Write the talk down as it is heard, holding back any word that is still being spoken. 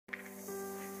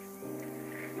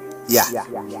Yeah.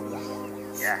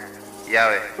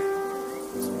 Yahweh.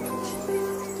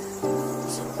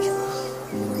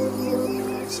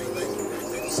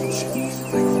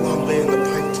 I'm laying the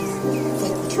pipe to you.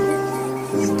 Fuck with you.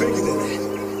 You bigger than that.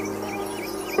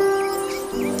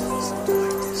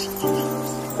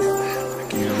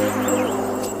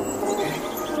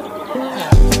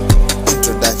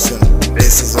 Introduction.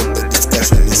 Basis of the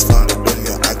discussion is founded on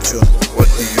your action. What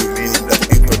do you mean that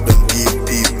people don't give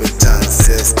people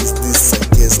chances? Is this a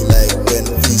case like when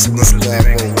fish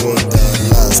discover water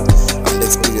last and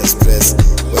experience stress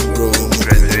when growing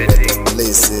in wet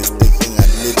places, taking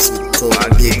at lips with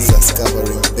cold gigs as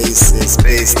covering bases?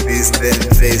 Face this, then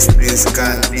face this,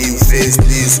 can't you face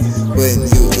this? When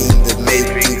you in the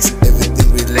matrix,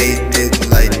 everything related,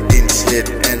 light in shade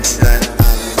and shine,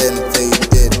 and then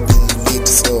faded in lit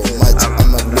so much.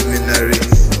 I'm a luminary,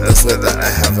 that's whether I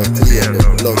have a clear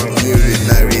block.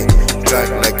 Urinary track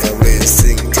like a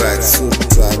racing track, suit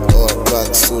track or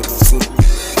track suit,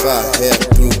 far hair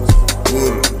to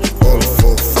cool, all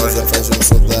for fast fashion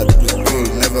so that we cool.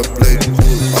 Never played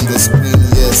cool on the screen,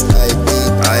 yes I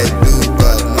do,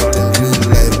 but not in real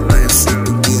life. Proceed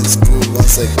to be in school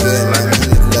once again, I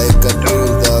mean it like a tool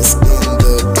that's in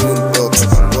the toolbox.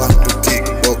 Want to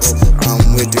kickbox, I'm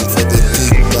waiting for the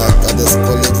kickback. Others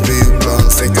call it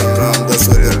rebound, second round, that's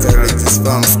where the courage is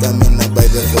found. Stamina by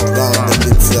the fourth round,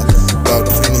 and it's about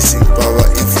finishing power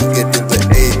if you get to the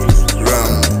 8th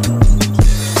round.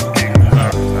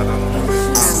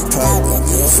 I'm proud of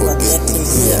you for getting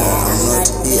here. I'm not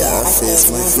here, I face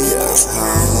my fears.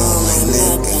 I'm on my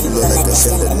neck and blow like a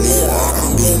chandelier.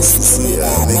 I'm being sincere,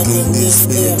 making this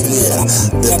very clear.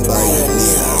 The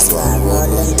pioneers, one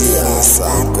volunteers,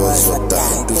 some cause for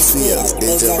time to fear.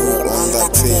 Deja vu on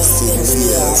that facing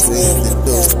fears. With the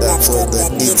dose, that's all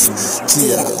that is.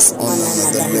 Cheers, on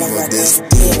another level this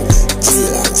team.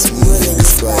 Cheers, moving the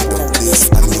squad of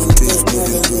this. I'm intrigued,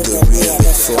 moving to the real.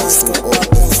 Force to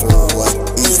open for what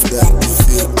is that you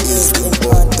feel is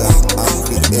important. I'm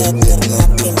created,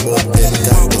 not important.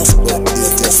 Can't export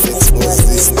this, just expose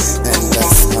this. And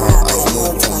that's how I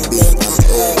know from being an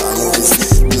old. I know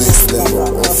this next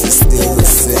level office still the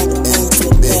same.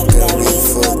 Entry bakery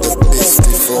for the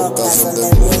pastry. Focus on the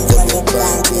room for the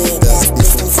bank. That's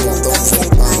different from those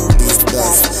and aunties.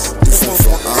 That's different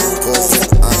from uncles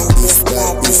and aunties.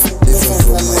 That is different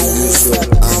from my usual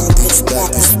aunties.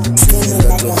 That is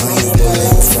similar to Hannibal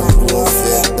and from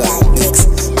warfare tactics.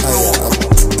 Higher up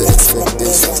the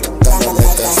expectations. Kinda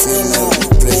like a female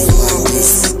praying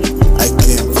mantis. I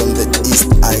came from the east,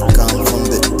 I come from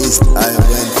the east. I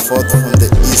went forth from the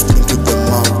east into the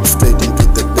mouth, straight into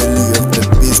the belly of the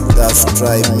beast. That's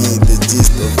try me, the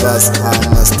gist of us.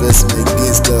 Hammer stress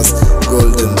against us.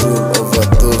 Golden rule over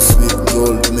those with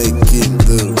gold, making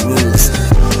the rules.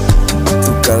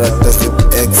 Two characters with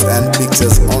X and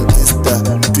pictures on Insta.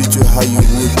 Treat you how you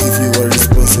would if you were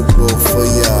responsible for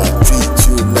your. Treat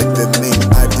you like the main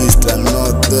artist and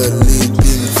not the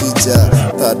leading feature.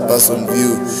 Third person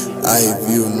view, I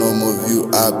view, normal view,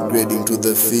 upgrading to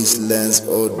the fish lens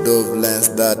or dove lens.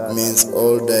 That means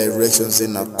all directions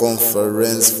in a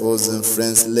conference. Foes and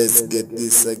friends, let's get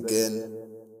this again.